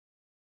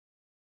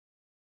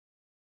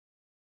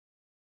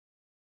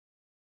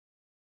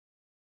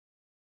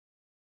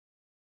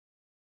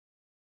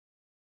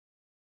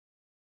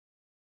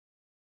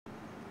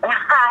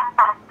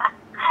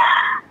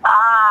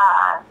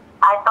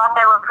I thought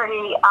they were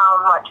pretty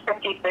much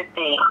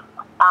 50-50.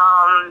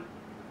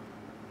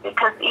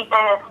 Because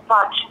Ethan is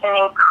such an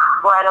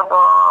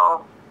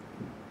incredible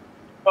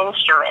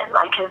instrument.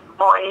 Like, his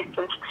voice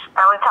is,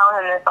 I was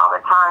telling him this all the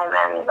time,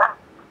 and,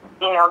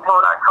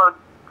 told our coach,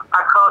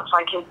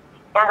 like, he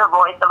has a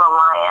voice of a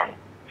lion.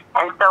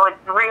 And so it's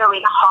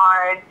really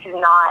hard to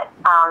not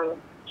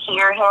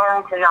hear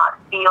him, to not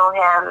feel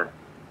him,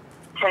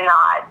 to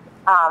not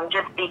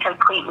just be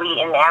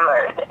completely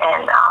enamored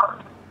and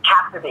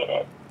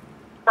captivated.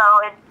 So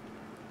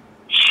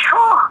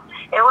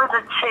it was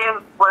the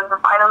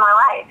fight of my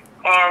life.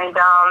 And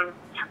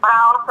but I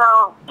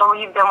also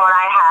believed in what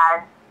I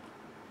had,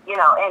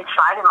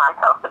 inside of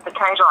myself, the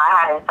potential I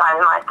had inside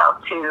of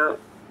myself to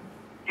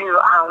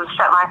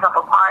set myself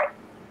apart.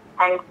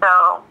 And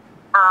so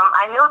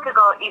I knew it could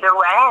go either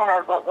way, and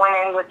I went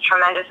in with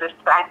tremendous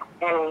respect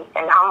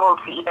and humbled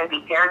to even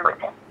be paired with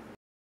him.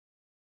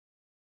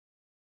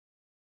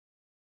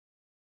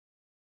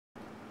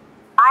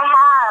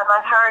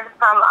 I've heard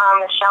from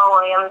Michelle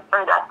Williams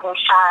from Destiny's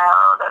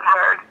Child. I've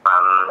heard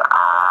from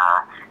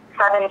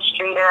Seventh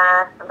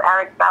Streeter, from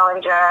Eric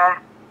Bellinger.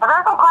 I've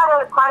heard from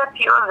quite a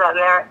few of them.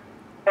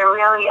 They're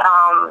really,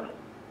 have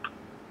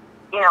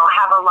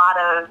a lot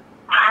of,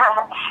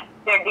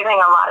 they're giving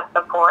a lot of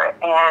support,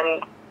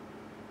 and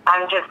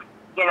I'm just,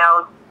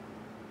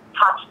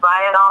 touched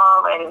by it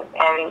all, and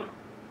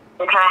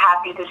they're kind of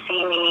happy to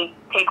see me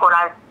take what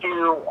I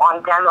do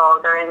on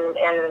demos or in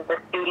the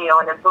studio,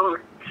 in the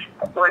booth,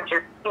 which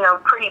is,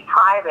 pretty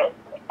private,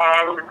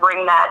 and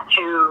bring that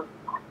to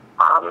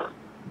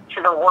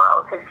the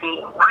world to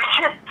see, which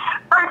is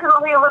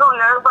personally a little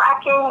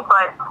nerve-wracking,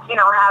 but,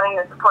 having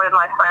the support of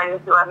my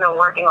friends who I've been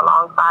working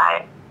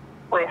alongside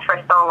with for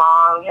so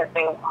long has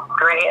been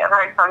great. I've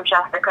heard from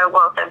Jessica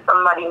Wilson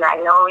from Muddy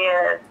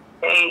Magnolias.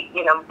 They,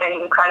 been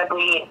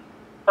incredibly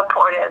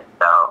supportive.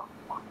 So,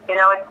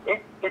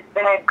 it's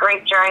been a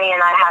great journey,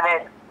 and I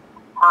haven't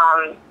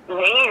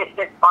made it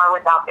this far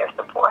without their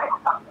support.